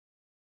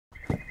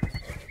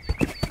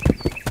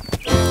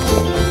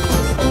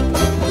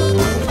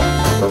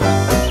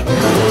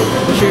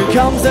Here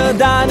comes a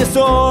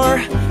dinosaur.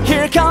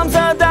 Here comes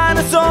a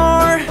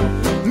dinosaur.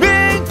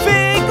 Big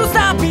feet go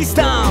stompy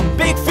stomp.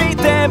 Big feet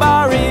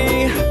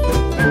Debari.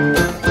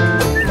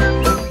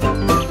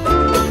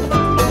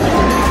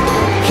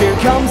 Here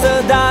comes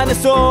a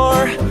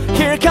dinosaur.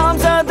 Here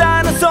comes a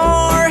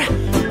dinosaur.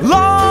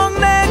 Long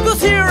neck goes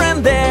here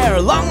and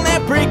there. Long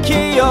neck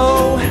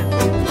Brichio.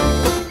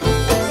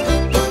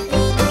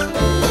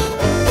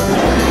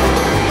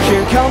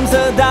 Here comes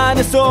a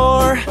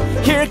dinosaur.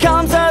 Here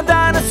comes a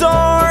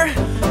dinosaur.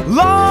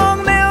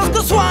 Long nails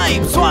go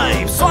swipe,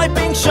 swipe,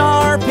 swiping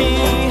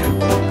Sharpie.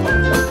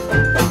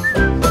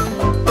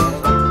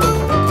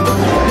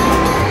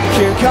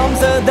 Here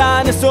comes a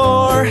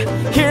dinosaur.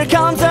 Here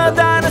comes a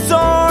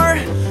dinosaur.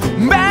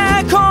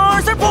 Back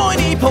horns are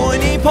pointy,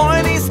 pointy,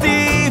 Pointy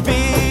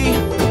Stevie.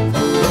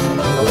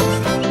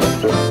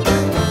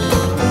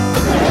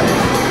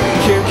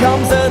 Here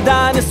comes a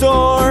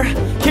dinosaur.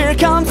 Here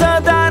comes a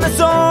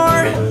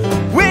dinosaur.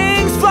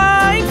 Wings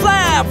flying,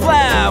 flap,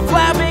 flap,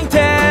 flapping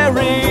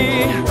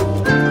Terry.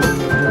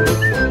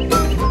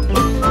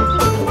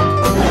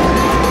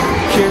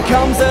 Here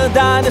comes a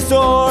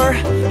dinosaur.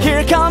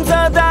 Here comes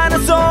a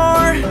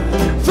dinosaur.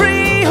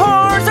 Three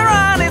horns are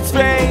on its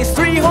face.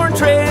 Three-horned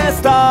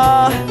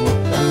Trista.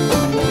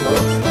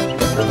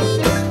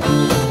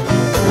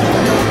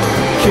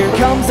 Here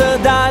comes a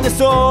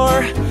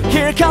dinosaur.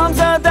 Here comes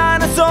a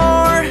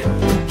dinosaur.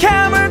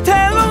 Camera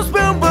tail goes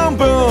boom, boom,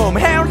 boom.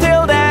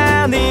 Hair-tailed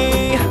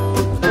Annie.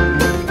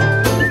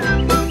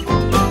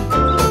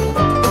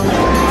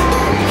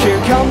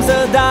 Here comes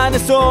a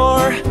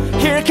dinosaur.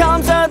 Here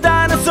comes a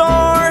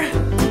dinosaur.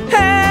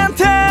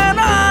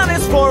 Antenna on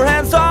his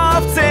forehead,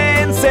 soft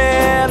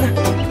Tsintsin.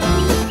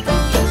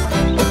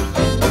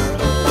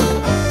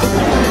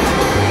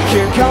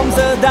 Here comes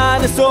a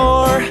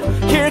dinosaur.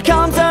 Here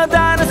comes a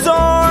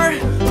dinosaur.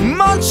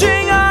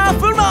 Munching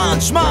off a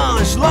munch,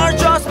 munch, large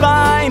jaw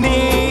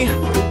spiny.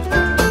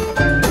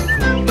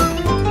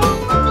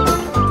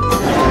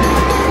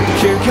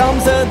 Here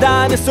comes a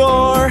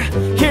dinosaur.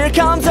 Here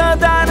comes a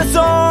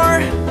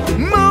dinosaur.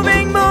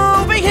 Moving,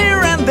 moving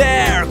here and there.